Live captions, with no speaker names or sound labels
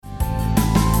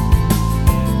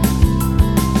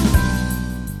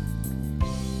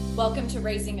Welcome to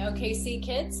Raising OKC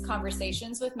Kids,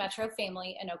 Conversations with Metro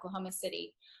Family in Oklahoma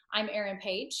City. I'm Erin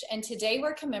Page, and today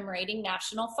we're commemorating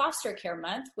National Foster Care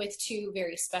Month with two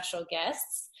very special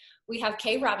guests. We have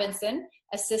Kay Robinson,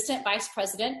 Assistant Vice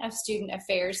President of Student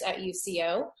Affairs at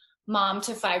UCO, mom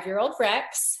to 5-year-old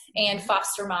Rex, and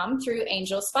foster mom through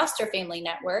Angels Foster Family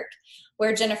Network,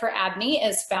 where Jennifer Abney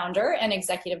is founder and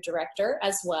executive director,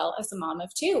 as well as a mom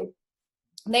of two.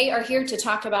 They are here to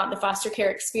talk about the foster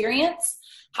care experience,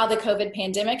 how the COVID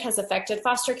pandemic has affected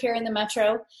foster care in the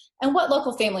Metro, and what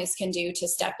local families can do to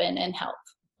step in and help.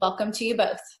 Welcome to you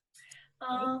both.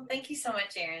 Oh, thank you so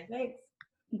much, Erin. Thanks.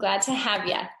 Glad to have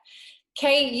you.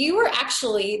 Kay, you were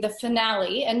actually the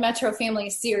finale in Metro Family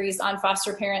series on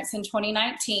foster parents in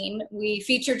 2019. We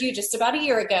featured you just about a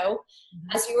year ago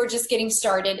as you were just getting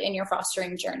started in your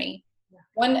fostering journey.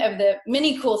 One of the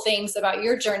many cool things about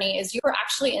your journey is you were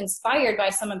actually inspired by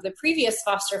some of the previous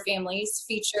foster families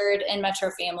featured in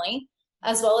Metro Family,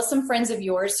 as well as some friends of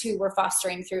yours who were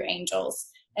fostering through Angels.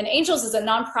 And Angels is a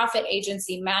nonprofit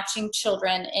agency matching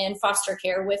children in foster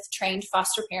care with trained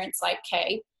foster parents like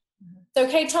Kay. So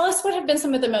Kay, tell us what have been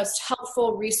some of the most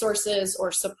helpful resources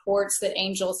or supports that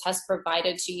Angels has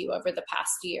provided to you over the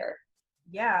past year.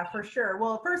 Yeah, for sure.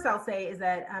 Well, first I'll say is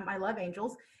that I love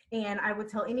Angels. And I would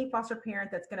tell any foster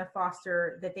parent that's going to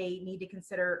foster that they need to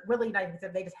consider, really not even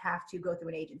consider, they just have to go through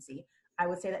an agency. I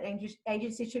would say that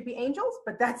agency should be Angels,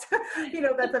 but that's,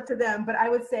 that's up to them. But I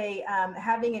would say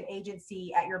having an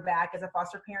agency at your back as a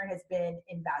foster parent has been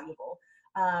invaluable.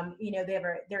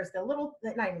 There's the little,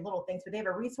 not even little things, but they have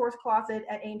a resource closet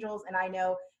at Angels. And I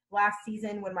know last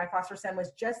season when my foster son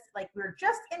was we were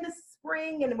just into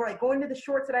spring and we're like going to the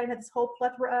shorts that I had this whole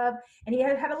plethora of, and he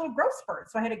had a little growth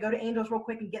spurt. So I had to go to Angels real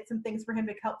quick and get some things for him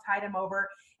to help tide him over.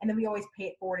 And then we always pay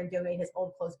it forward and donate his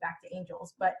old clothes back to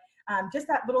Angels. But just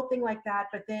that little thing like that,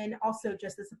 but then also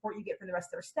just the support you get from the rest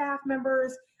of their staff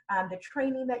members, the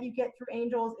training that you get through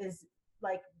Angels is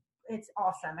it's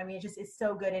awesome. I mean, it's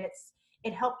so good. And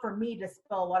it helped for me to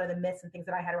dispel a lot of the myths and things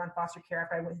that I had around foster care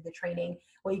after I went through the training.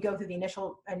 Well, you go through the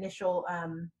initial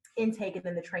intake and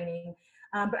then the training.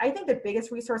 But I think the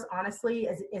biggest resource, honestly,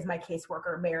 is my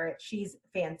caseworker, Merritt. She's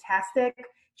fantastic.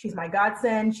 She's my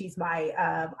godsend. She's my,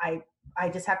 I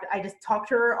just talk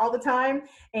to her all the time,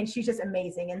 and she's just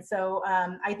amazing. And so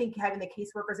I think having the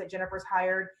caseworkers that Jennifer's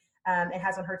hired and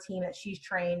has on her team that she's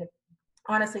trained,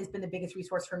 honestly, has been the biggest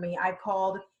resource for me. I've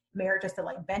called Merritt just to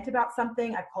vent about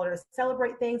something. I've called her to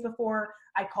celebrate things before.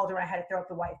 I called her when I had to throw up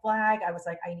the white flag. I was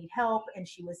like, I need help. And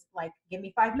she was like, give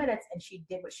me 5 minutes. And she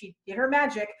did her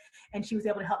magic. And she was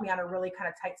able to help me on a really kind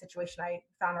of tight situation I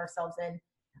found ourselves in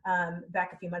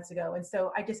back a few months ago. And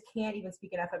so I just can't even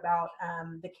speak enough about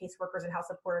the caseworkers and how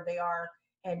supportive they are.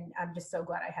 And I'm just so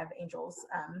glad I have Angels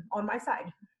on my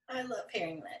side. I love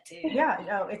hearing that too. Yeah,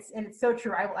 no, it's so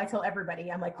true. I tell everybody,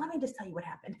 I'm like, let me just tell you what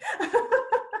happened.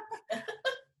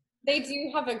 They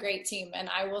do have a great team, and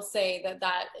I will say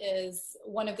that is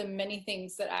one of the many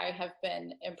things that I have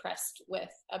been impressed with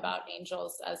about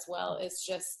Angels as well, is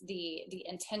just the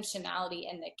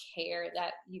intentionality and the care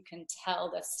that you can tell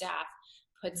the staff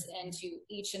puts into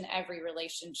each and every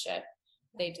relationship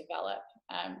they develop.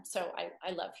 So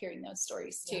I love hearing those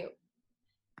stories too.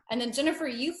 And then Jennifer,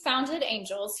 you founded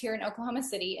Angels here in Oklahoma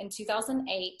City in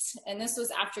 2008, and this was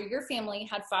after your family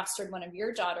had fostered one of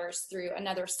your daughters through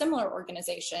another similar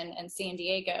organization in San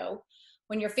Diego.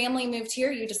 When your family moved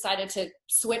here, you decided to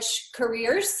switch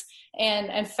careers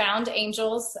and found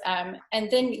Angels, and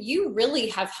then you really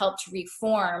have helped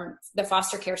reform the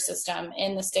foster care system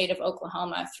in the state of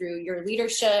Oklahoma through your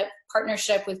leadership,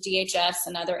 partnership with DHS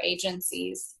and other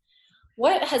agencies.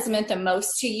 What has meant the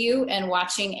most to you in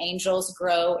watching Angels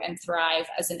grow and thrive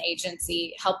as an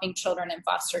agency, helping children in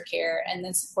foster care and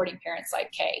then supporting parents like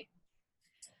Kay?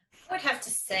 I would have to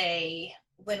say,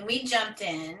 when we jumped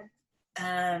in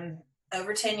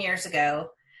over 10 years ago,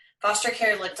 foster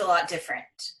care looked a lot different.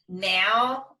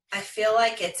 Now, I feel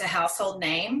like it's a household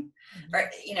name.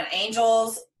 Or,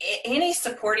 Angels, any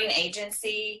supporting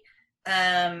agency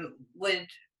would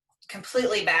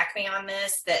completely back me on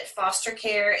this, that foster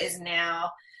care is now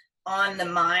on the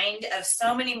mind of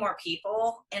so many more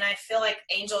people. And I feel like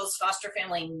Angels Foster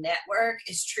Family Network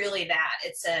is truly that.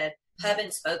 It's a hub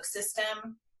and spoke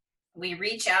system. We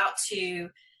reach out to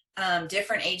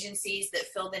different agencies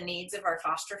that fill the needs of our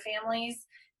foster families,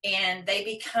 and they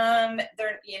become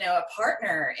a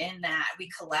partner in that. We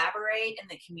collaborate in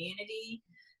the community.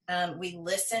 We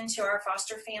listen to our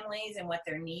foster families and what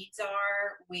their needs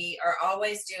are. We are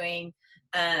always doing,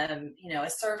 a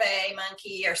survey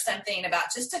monkey or something about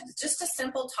just a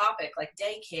simple topic like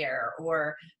daycare,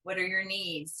 or what are your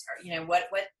needs, or,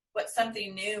 what's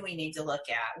something new we need to look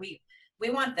at. We we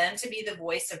want them to be the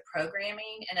voice of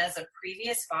programming. And as a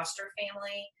previous foster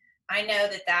family, I know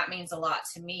that that means a lot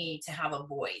to me to have a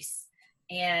voice.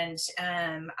 And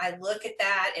I look at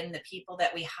that in the people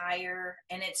that we hire,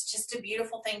 and it's just a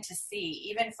beautiful thing to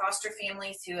see. Even foster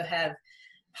families who have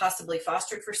possibly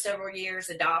fostered for several years,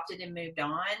 adopted and moved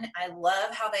on, I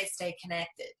love how they stay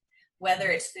connected, whether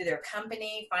it's through their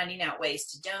company, finding out ways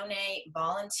to donate,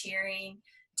 volunteering,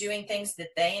 doing things that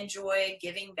they enjoy,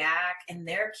 giving back, and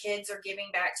their kids are giving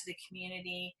back to the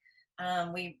community.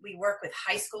 We work with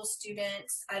high school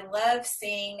students. I love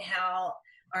seeing how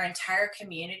our entire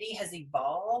community has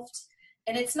evolved.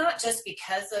 And it's not just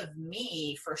because of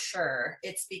me, for sure.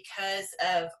 It's because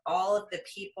of all of the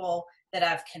people that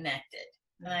I've connected.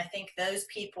 And I think those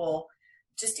people,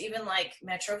 just even like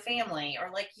Metro Family, or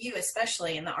like you,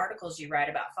 especially in the articles you write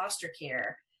about foster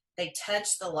care, they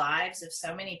touch the lives of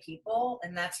so many people,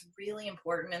 and that's really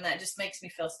important. And that just makes me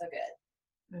feel so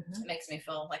good. It makes me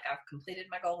feel like I've completed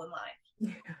my goal in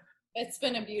life. It's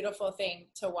been a beautiful thing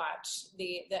to watch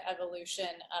the evolution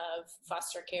of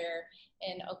foster care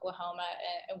in Oklahoma,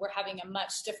 and we're having a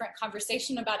much different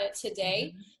conversation about it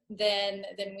today than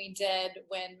we did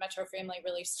when Metro Family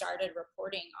really started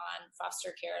reporting on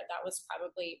foster care. That was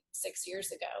probably 6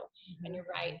 years ago. And you're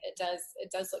right, it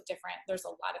does look different. There's a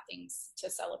lot of things to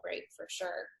celebrate for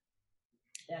sure.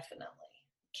 Definitely.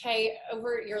 Okay,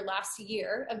 over your last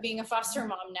year of being a foster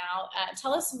mom now,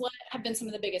 tell us what have been some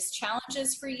of the biggest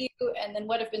challenges for you, and then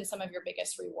what have been some of your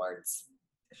biggest rewards?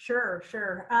 Sure.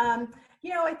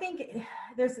 I think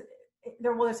there's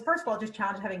first of all just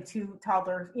challenge having two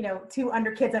toddlers, two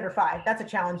kids under 5. That's a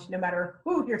challenge no matter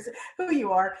who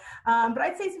you are. But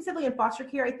I'd say specifically in foster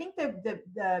care, I think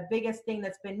the biggest thing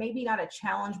that's been maybe not a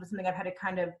challenge, but something I've had to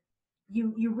kind of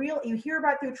you hear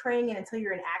about through training, and until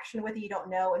you're in action with it, you don't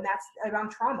know. And that's around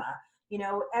trauma.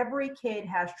 Every kid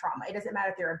has trauma. It doesn't matter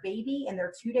if they're a baby and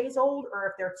they're 2 days old or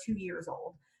if they're 2 years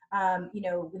old.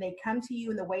 When they come to you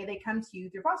and the way they come to you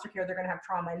through foster care, they're going to have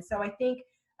trauma. And so I think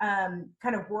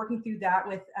kind of working through that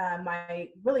with my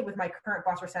current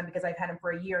foster son, because I've had him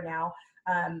for a year now.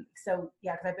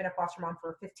 Because I've been a foster mom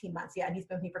for 15 months. Yeah, and he's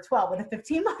been with me for 12 with the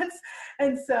 15 months.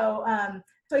 And so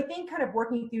I think kind of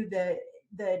working through the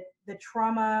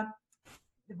trauma,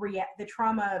 the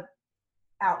trauma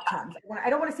outcomes. I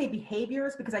don't want to say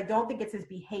behaviors, because I don't think it's his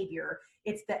behavior.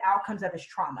 It's the outcomes of his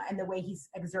trauma and the way he's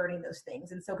exerting those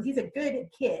things. And so, because he's a good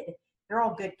kid, they're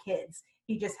all good kids.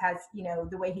 He just has,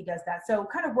 the way he does that. So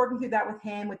kind of working through that with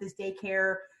him, with his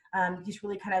daycare, just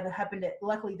really kind of happened to,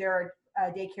 luckily there are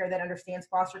a daycare that understands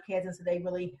foster kids. And so they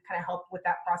really kind of help with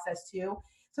that process too.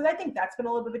 So I think that's been a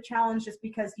little bit of a challenge, just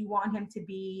because you want him to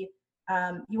be,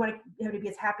 him to be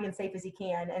as happy and safe as he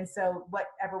can. And so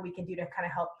whatever we can do to kind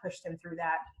of help push him through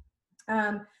that.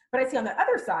 But I see on the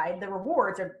other side, the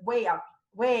rewards are way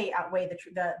outweigh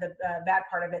the bad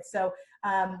part of it. So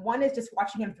one is just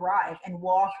watching him thrive and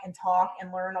walk and talk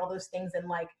and learn all those things, and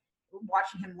like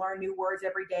watching him learn new words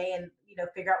every day, and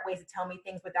figure out ways to tell me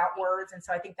things without words. And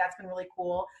so I think that's been really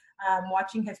cool.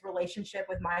 Watching his relationship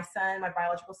with my son, my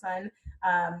biological son,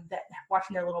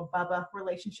 watching their little Bubba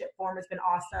relationship form has been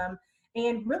awesome.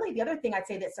 And really the other thing I'd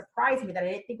say that surprised me, that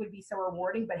I didn't think would be so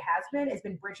rewarding but has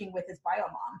been bridging with his bio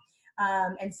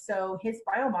mom. And so his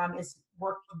bio mom is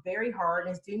working very hard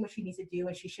and is doing what she needs to do,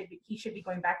 and he should be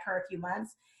going back to her in a few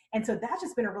months. And so that's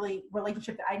just been a really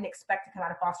relationship that I didn't expect to come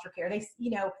out of foster care. They,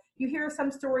 you hear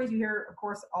some stories, you hear, of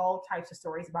course, all types of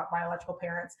stories about biological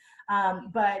parents.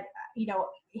 But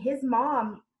his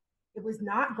mom, it was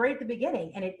not great at the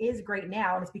beginning, and it is great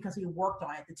now. And it's because we worked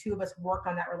on it. The two of us worked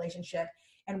on that relationship,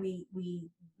 and we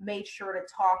made sure to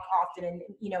talk often. And,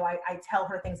 I tell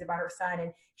her things about her son,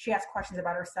 and she asks questions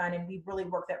about her son, and we really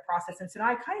worked that process. And so now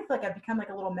I kind of feel like I've become like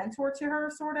a little mentor to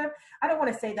her, sort of. I don't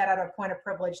want to say that out of a point of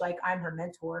privilege, like I'm her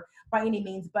mentor by any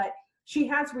means, but she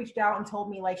has reached out and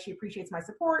told me like she appreciates my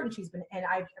support, and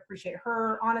I appreciate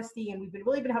her honesty. And we've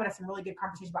really been having some really good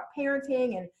conversations about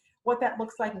parenting and what that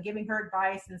looks like, and giving her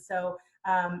advice. And so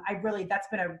that's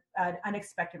been an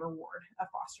unexpected reward of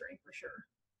fostering, for sure.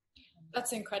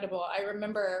 That's incredible. I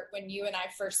remember when you and I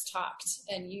first talked,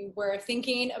 and you were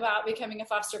thinking about becoming a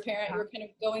foster parent, you were kind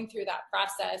of going through that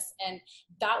process. And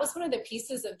that was one of the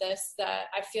pieces of this that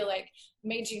I feel like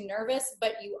made you nervous,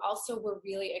 but you also were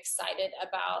really excited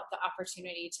about the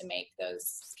opportunity to make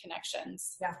those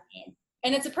connections. Yeah.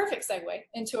 And it's a perfect segue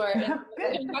into what we're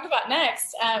going to talk about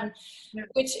next,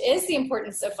 which is the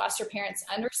importance of foster parents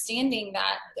understanding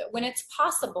that when it's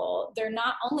possible, they're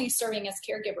not only serving as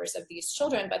caregivers of these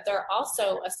children, but they're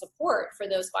also a support for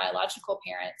those biological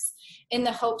parents in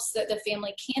the hopes that the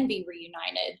family can be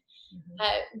reunited.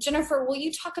 Jennifer, will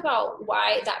you talk about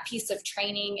why that piece of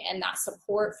training and that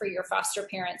support for your foster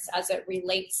parents as it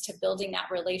relates to building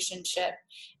that relationship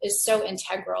is so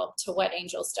integral to what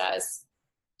Angels does?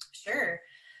 Sure.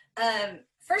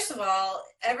 First of all,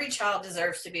 every child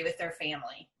deserves to be with their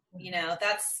family. You know,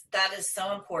 that is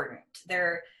so important.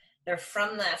 They're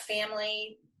from that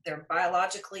family. They're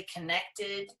biologically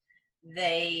connected.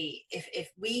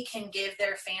 If we can give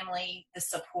their family the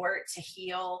support to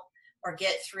heal or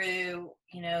get through,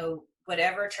 you know,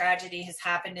 whatever tragedy has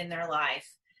happened in their life,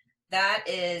 that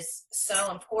is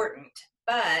so important.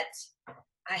 But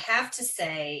I have to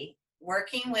say,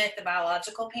 working with the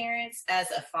biological parents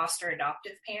as a foster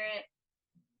adoptive parent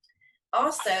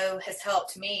also has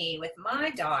helped me with my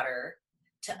daughter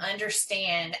to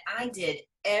understand I did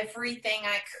everything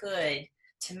I could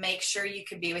to make sure you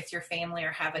could be with your family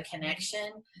or have a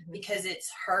connection, because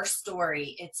it's her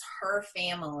story, it's her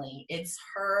family, it's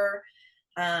her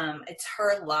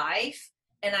life.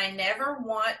 And I never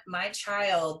want my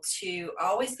child to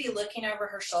always be looking over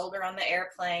her shoulder on the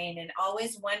airplane and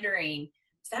always wondering,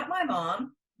 is that my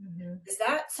mom? Is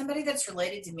that somebody that's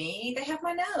related to me? They have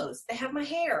my nose. They have my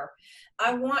hair.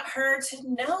 I want her to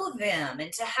know them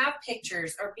and to have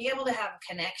pictures or be able to have a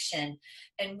connection.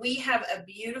 And we have a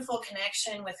beautiful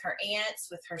connection with her aunts,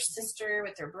 with her sister,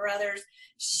 with her brothers.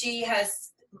 She has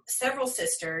several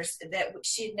sisters that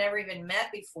she'd never even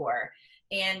met before.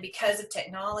 And because of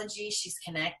technology, she's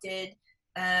connected.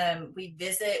 We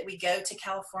visit, we go to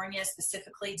California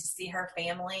specifically to see her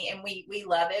family, and we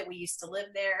love it. We used to live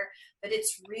there, but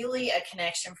it's really a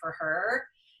connection for her.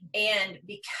 And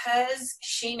because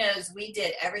she knows we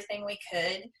did everything we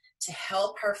could to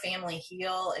help her family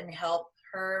heal and help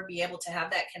her be able to have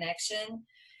that connection,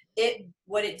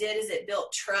 what it did is it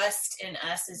built trust in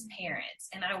us as parents.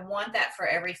 And I want that for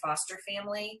every foster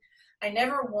family. I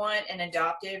never want an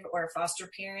adoptive or a foster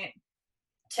parent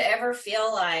to ever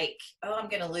feel like, oh, I'm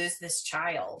going to lose this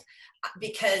child,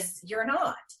 because you're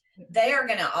not. They are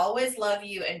going to always love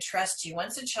you and trust you.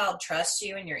 Once a child trusts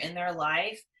you and you're in their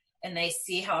life and they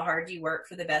see how hard you work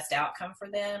for the best outcome for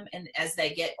them, and as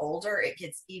they get older, it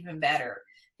gets even better,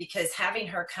 because having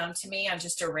her come to me on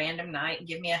just a random night and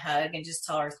give me a hug and just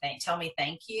tell me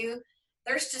thank you,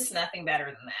 there's just nothing better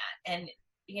than that. And,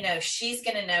 you know, she's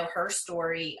going to know her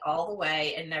story all the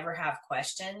way and never have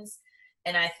questions.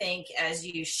 And I think as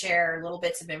you share little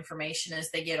bits of information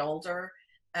as they get older,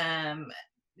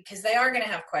 because they are going to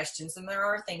have questions and there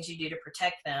are things you do to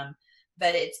protect them,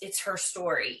 but it's her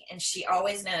story. And she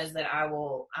always knows that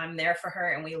I'm there for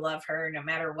her and we love her no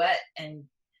matter what. And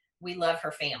we love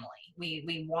her family.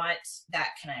 We want that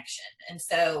connection. And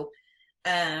so,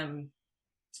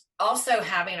 also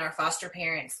having our foster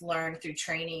parents learn through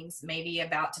trainings, maybe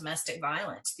about domestic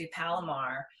violence through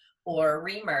Palomar, or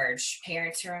Remerge,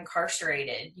 parents who are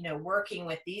incarcerated, you know, working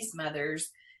with these mothers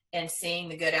and seeing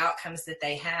the good outcomes that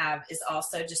they have is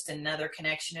also just another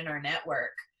connection in our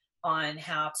network on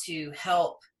how to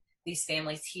help these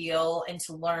families heal and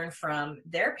to learn from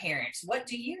their parents. What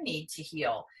do you need to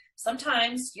heal?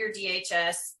 Sometimes your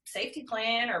DHS safety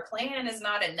plan or plan is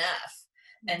not enough.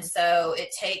 And so it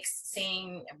takes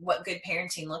seeing what good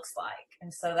parenting looks like.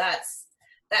 And so that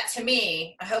to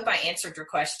me, I hope I answered your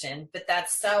question, but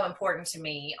that's so important to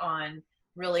me on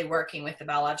really working with the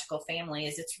biological family,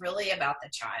 is it's really about the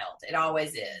child. It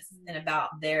always is, and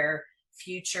about their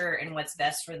future and what's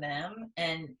best for them.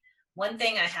 And one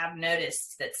thing I have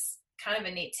noticed that's kind of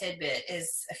a neat tidbit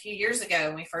is a few years ago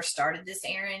when we first started this,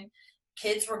 Erin,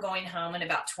 kids were going home in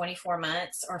about 24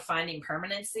 months or finding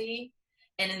permanency.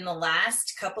 And in the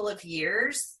last couple of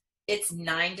years, it's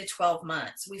 9 to 12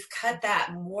 months. We've cut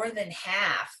that more than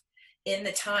half in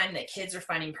the time that kids are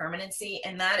finding permanency.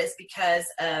 And that is because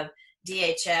of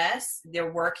DHS.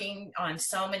 They're working on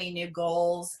so many new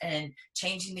goals and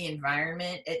changing the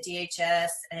environment at DHS,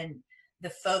 and the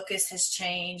focus has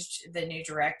changed. The new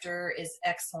director is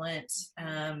excellent.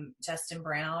 Justin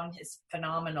Brown is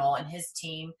phenomenal, and his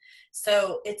team.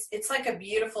 So it's like a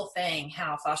beautiful thing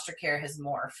how foster care has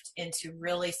morphed into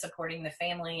really supporting the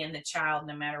family and the child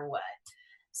no matter what.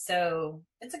 So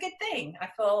it's a good thing. I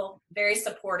feel very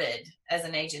supported as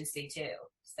an agency too.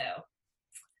 So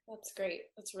that's great.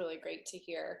 That's really great to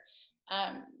hear.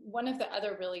 One of the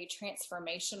other really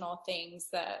transformational things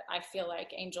that I feel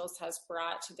like Angels has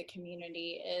brought to the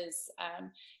community is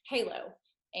HALO,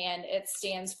 and it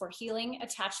stands for Healing,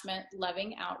 Attachment,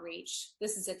 Loving Outreach.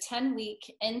 This is a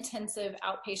 10-week intensive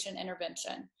outpatient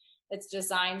intervention. It's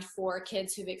designed for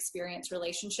kids who've experienced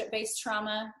relationship-based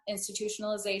trauma,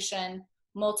 institutionalization,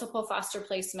 multiple foster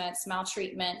placements,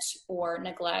 maltreatment, or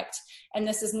neglect. And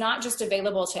this is not just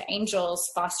available to Angels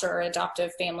foster or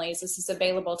adoptive families. This is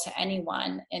available to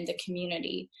anyone in the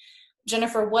community.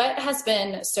 Jennifer, what has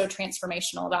been so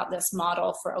transformational about this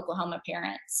model for Oklahoma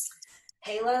parents?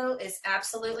 Halo is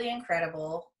absolutely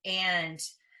incredible, and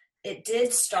it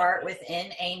did start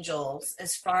within Angels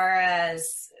as far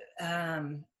as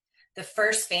the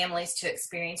first families to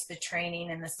experience the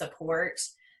training and the support.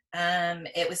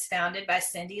 It was founded by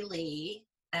Cindy Lee.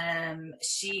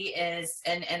 She is,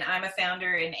 and I'm a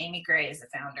founder, and Amy Gray is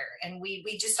a founder. And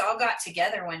we just all got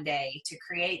together one day to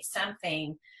create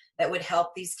something that would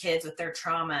help these kids with their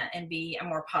trauma and be a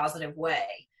more positive way.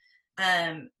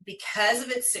 Because of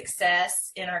its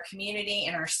success in our community,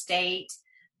 in our state,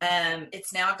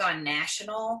 it's now gone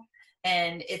national,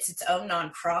 and it's its own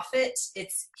nonprofit.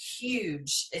 It's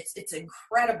huge. It's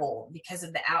incredible because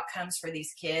of the outcomes for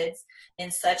these kids in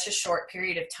such a short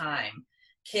period of time.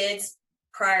 Kids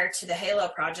prior to the Halo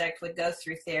Project would go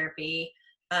through therapy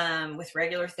with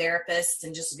regular therapists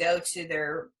and just go to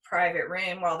their private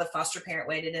room while the foster parent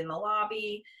waited in the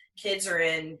lobby. Kids are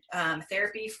in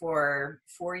therapy for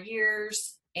 4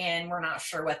 years, and we're not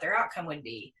sure what their outcome would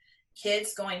be.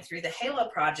 Kids going through the Halo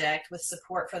Project with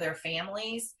support for their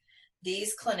families,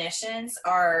 these clinicians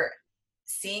are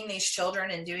seeing these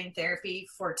children and doing therapy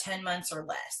for 10 months or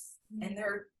less. And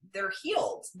they're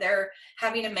healed. They're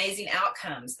having amazing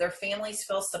outcomes. Their families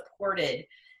feel supported.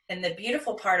 And the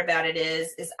beautiful part about it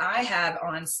is I have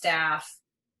on staff,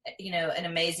 an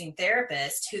amazing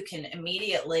therapist who can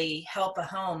immediately help a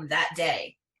home that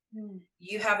day.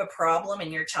 You have a problem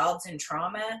and your child's in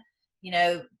trauma,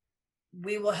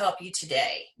 we will help you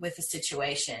today with the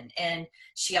situation. And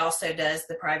she also does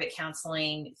the private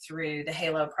counseling through the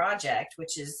Halo Project,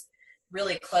 which is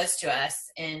really close to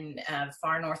us in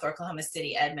far north Oklahoma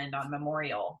City, Edmond on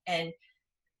Memorial. And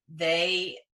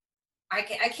I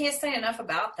can't say enough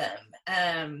about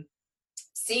them.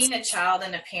 Seeing a child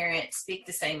and a parent speak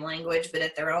the same language, but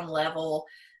at their own level,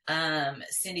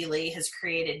 Cindy Lee has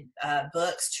created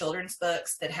books, children's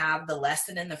books that have the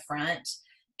lesson in the front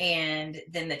and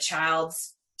then the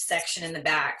child's section in the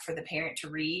back for the parent to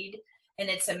read. And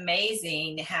it's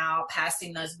amazing how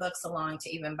passing those books along to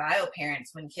even bio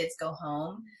parents when kids go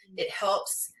home, it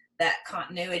helps that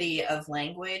continuity of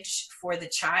language for the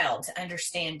child to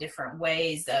understand different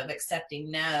ways of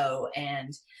accepting no,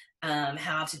 and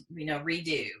how to,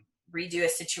 redo a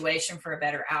situation for a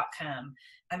better outcome.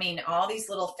 I mean, all these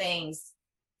little things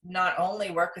not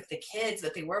only work with the kids,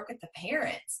 but they work with the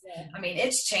parents. Yeah. I mean,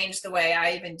 it's changed the way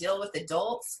I even deal with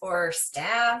adults or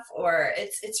staff, or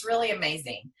it's really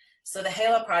amazing. So the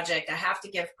Halo Project, I have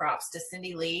to give props to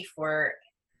Cindy Lee for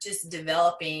just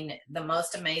developing the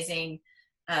most amazing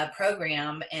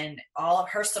program, and all of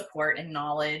her support and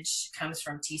knowledge comes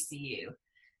from TCU.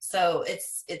 So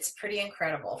it's pretty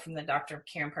incredible, from the Dr.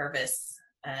 Karen Purvis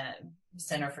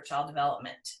Center for Child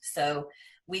Development. So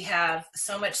we have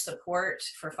so much support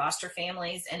for foster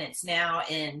families, and it's now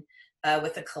in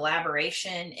with a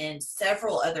collaboration in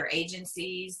several other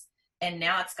agencies, and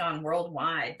now it's gone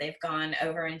worldwide. They've gone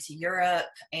over into Europe,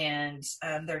 and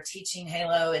they're teaching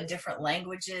Halo in different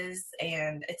languages,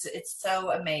 and it's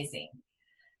so amazing.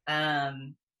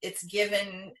 It's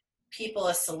given people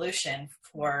a solution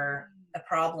for a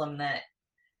problem that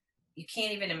you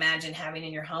can't even imagine having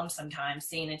in your home sometimes,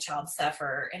 seeing a child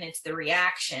suffer, and it's the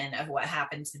reaction of what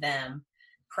happened to them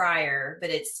prior, but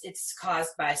it's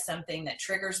caused by something that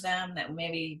triggers them that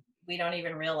maybe we don't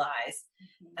even realize.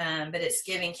 But it's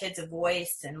giving kids a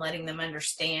voice and letting them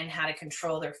understand how to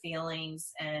control their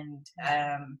feelings, and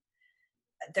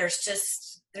there's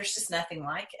just nothing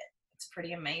like it. It's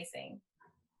pretty amazing.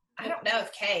 I don't know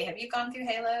if Kay, have you gone through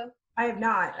Halo? I have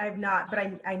not, but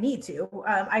I need to.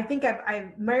 I think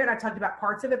Mary and I talked about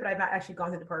parts of it, but I've not actually gone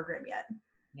through the program yet.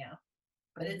 Yeah,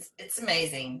 but it's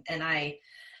amazing, and I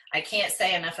can't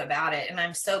say enough about it. And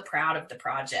I'm so proud of the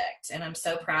project, and I'm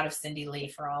so proud of Cindy Lee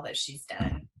for all that she's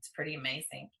done. It's pretty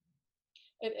amazing.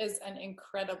 It is an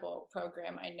incredible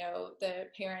program. I know the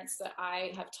parents that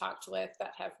I have talked with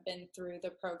that have been through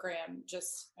the program,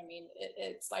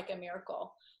 it's like a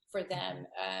miracle for them.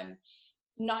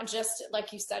 Not just,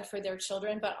 like you said, for their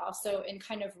children, but also in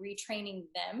kind of retraining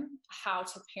them how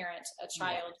to parent a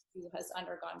child who has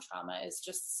undergone trauma is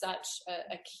just such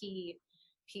a key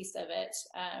piece of it.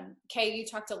 Kay, you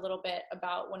talked a little bit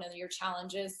about one of your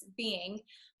challenges being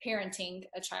parenting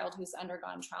a child who's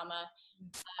undergone trauma.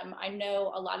 I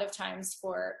know a lot of times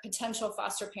for potential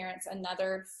foster parents,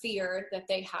 another fear that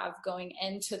they have going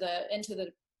into the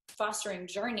fostering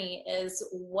journey is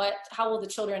how will the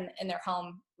children in their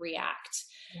home react?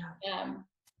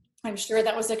 I'm sure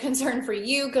that was a concern for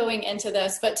you going into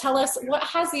this, but tell us, what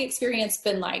has the experience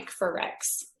been like for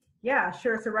Rex? Yeah,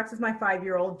 sure. So Rex is my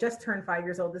 5-year-old, just turned 5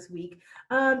 years old this week.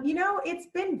 It's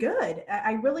been good.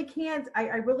 I really can't.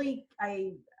 I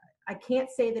can't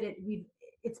say that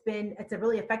it's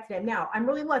really affected him. Now I'm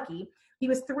really lucky. He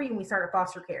was 3 when we started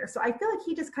foster care, so I feel like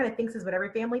he just kind of thinks is what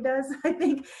every family does. I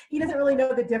think he doesn't really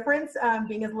know the difference,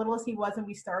 being as little as he was when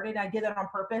we started. I did that on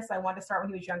purpose. I wanted to start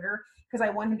when he was younger because I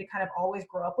want him to kind of always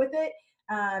grow up with it.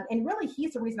 And really,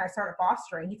 he's the reason I started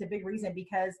fostering. He's a big reason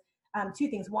because 2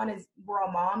 things. One is we're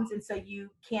all moms, and so you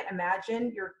can't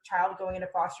imagine your child going into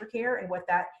foster care and what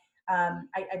that.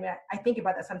 I think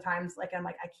about that sometimes. Like I'm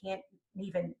like I can't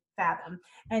even fathom.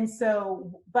 And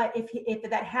so, but if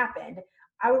that happened,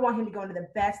 I would want him to go into the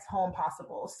best home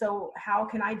possible. So how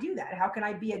can I do that? How can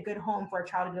I be a good home for a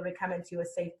child to be able to come into a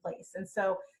safe place? And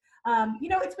so,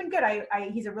 it's been good.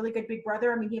 He's a really good big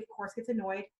brother. I mean, he of course gets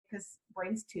annoyed because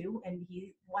Braden's 2 and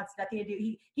he wants nothing to do.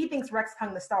 He thinks Rex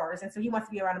hung the stars, and so he wants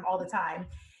to be around him all the time.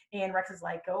 And Rex is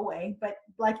like, go away. But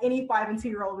like any 5 and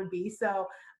 2-year-old would be. So,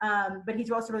 but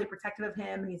he's also really protective of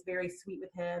him, and he's very sweet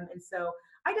with him. And so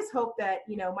I just hope that,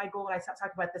 my goal, and I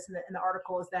talked about this in the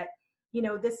article, is that,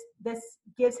 this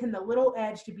gives him the little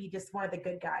edge to be just one of the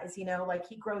good guys, like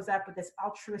he grows up with this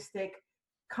altruistic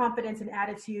confidence and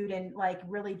attitude, and like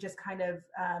really just kind of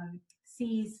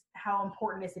sees how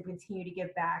important it is to continue to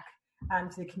give back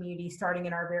to the community, starting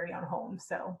in our very own home.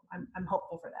 So I'm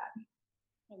hopeful for that.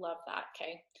 I love that,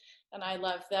 Kay. And I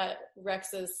love that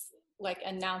Rex's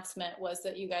announcement was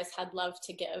that you guys had love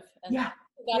to give. And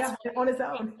that's on his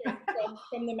own.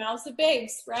 from the mouths of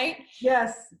babes, right?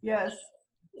 Yes.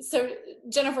 So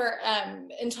Jennifer,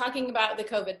 in talking about the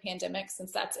COVID pandemic,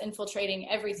 since that's infiltrating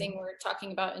everything we're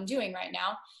talking about and doing right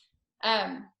now,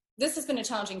 this has been a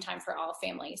challenging time for all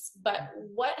families, but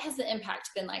what has the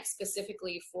impact been like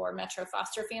specifically for Metro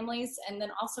foster families, and then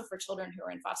also for children who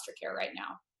are in foster care right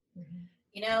now?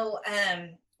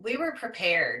 We were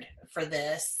prepared for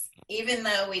this, even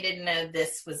though we didn't know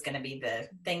this was going to be the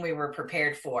thing we were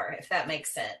prepared for, if that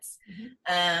makes sense.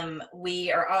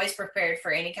 We are always prepared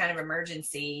for any kind of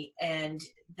emergency. And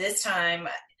this time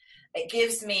it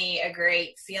gives me a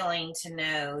great feeling to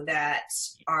know that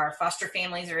our foster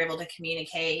families are able to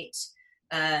communicate,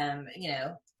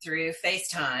 through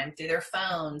FaceTime, through their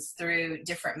phones, through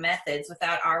different methods,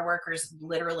 without our workers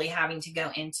literally having to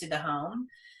go into the home.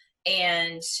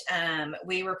 And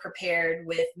we were prepared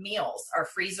with meals. Our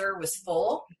freezer was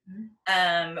full.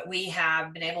 We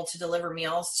have been able to deliver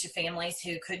meals to families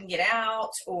who couldn't get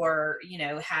out, or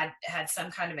had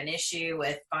some kind of an issue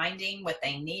with finding what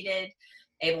they needed,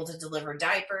 able to deliver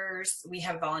diapers. We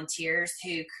have volunteers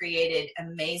who created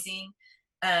amazing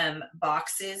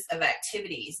boxes of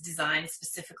activities designed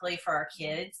specifically for our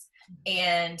kids.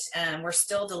 And we're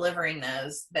still delivering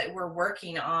those, but we're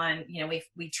working on,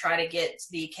 we try to get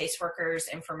the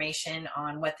caseworkers information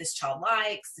on what this child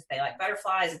likes. If they like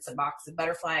butterflies, it's a box of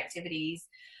butterfly activities.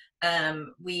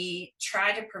 We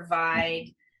try to provide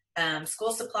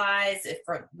school supplies.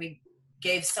 We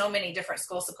gave so many different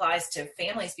school supplies to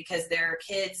families because their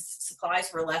kids' supplies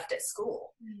were left at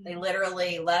school. They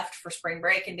literally left for spring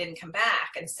break and didn't come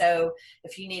back. And so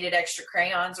if you needed extra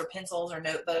crayons or pencils or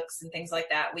notebooks and things like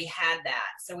that, we had that.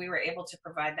 So we were able to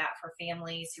provide that for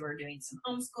families who are doing some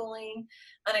homeschooling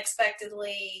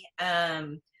unexpectedly.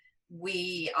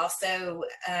 We also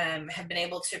have been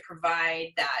able to provide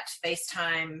that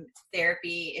FaceTime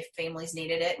therapy if families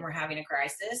needed it and were having a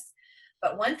crisis.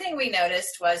 But one thing we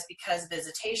noticed was, because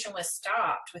visitation was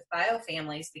stopped with bio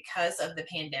families because of the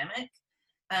pandemic,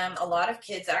 a lot of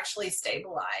kids actually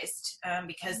stabilized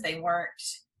because they weren't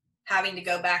having to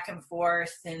go back and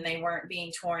forth and they weren't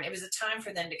being torn. It was a time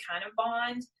for them to kind of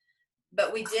bond.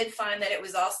 But we did find that it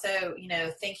was also,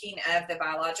 thinking of the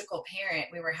biological parent,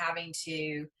 we were having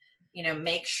to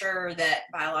make sure that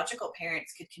biological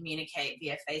parents could communicate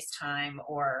via FaceTime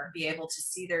or be able to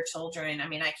see their children. I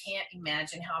mean, I can't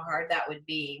imagine how hard that would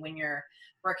be when you're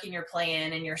working your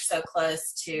plan and you're so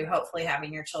close to hopefully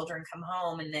having your children come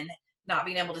home and then not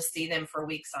being able to see them for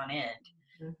weeks on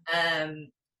end.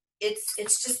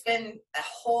 It's just been a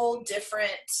whole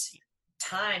different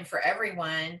time for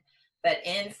everyone. But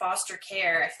in foster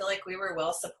care, I feel like we were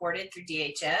well supported through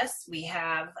DHS. We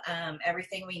have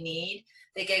everything we need.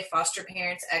 They gave foster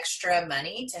parents extra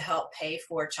money to help pay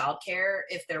for childcare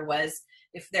if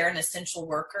they're an essential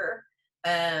worker.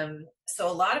 So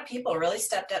a lot of people really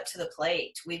stepped up to the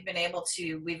plate. We've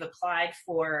applied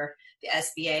for the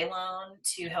SBA loan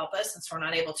to help us since we're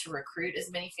not able to recruit as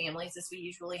many families as we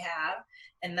usually have.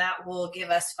 And that will give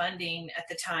us funding at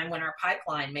the time when our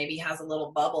pipeline maybe has a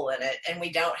little bubble in it and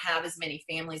we don't have as many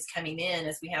families coming in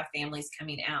as we have families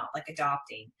coming out, like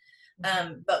adopting.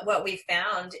 But what we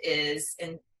found is,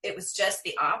 and it was just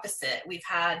the opposite. We've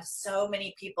had so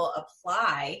many people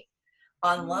apply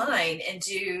online and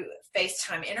do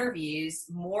FaceTime interviews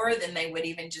more than they would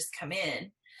even just come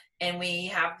in. And we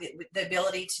have the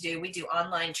ability we do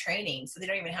online training. So they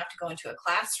don't even have to go into a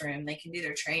classroom. They can do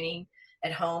their training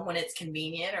at home when it's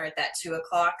convenient, or at that 2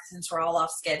 o'clock, since we're all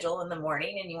off schedule in the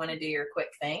morning and you want to do your quick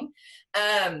thing.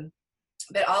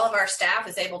 But all of our staff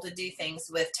is able to do things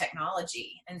with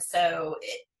technology. And so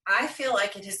I feel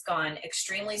like it has gone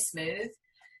extremely smooth.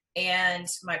 And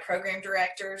my program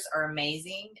directors are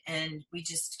amazing, and we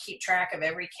just keep track of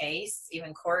every case,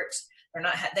 even court.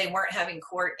 They weren't having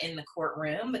court in the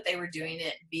courtroom, but they were doing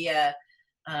it via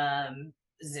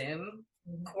Zoom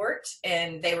court,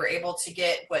 and they were able to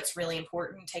get what's really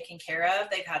important taken care of.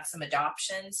 They've had some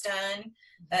adoptions done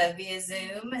via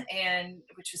Zoom, and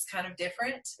which was kind of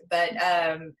different. But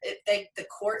the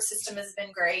court system has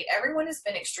been great. Everyone has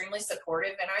been extremely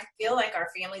supportive, and I feel like our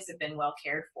families have been well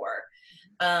cared for.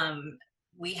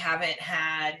 We haven't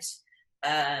had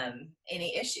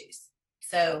any issues.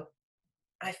 So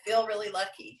I feel really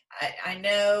lucky. I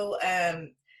know,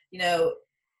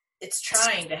 it's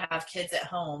trying to have kids at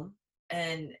home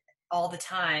and all the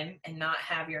time and not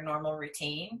have your normal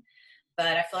routine.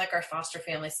 But I feel like our foster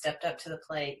family stepped up to the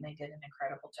plate and they did an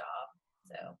incredible job.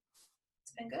 So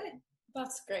it's been good.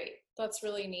 That's great. That's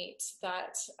really neat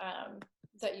that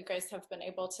that you guys have been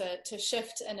able to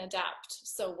shift and adapt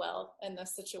so well in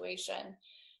this situation.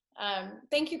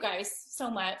 Thank you guys so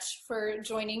much for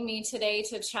joining me today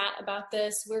to chat about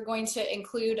this. We're going to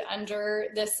include under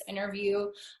this interview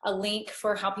a link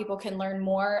for how people can learn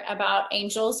more about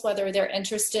Angels, whether they're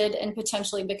interested in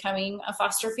potentially becoming a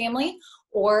foster family,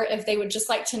 or if they would just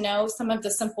like to know some of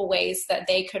the simple ways that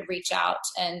they could reach out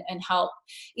and help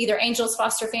either Angels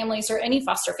foster families or any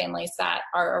foster families that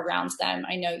are around them.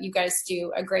 I know you guys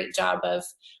do a great job of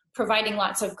providing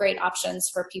lots of great options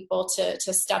for people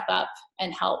to step up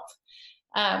and help.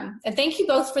 And thank you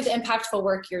both for the impactful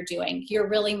work you're doing. You're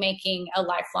really making a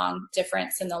lifelong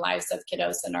difference in the lives of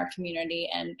kiddos in our community,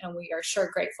 and we are sure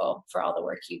grateful for all the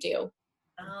work you do.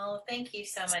 Oh, thank you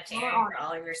so much, Erin, for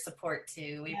all of your support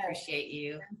too. We appreciate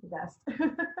you. The best.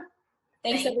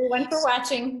 Thanks everyone for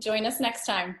watching. Join us next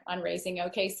time on Raising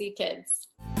OKC Kids.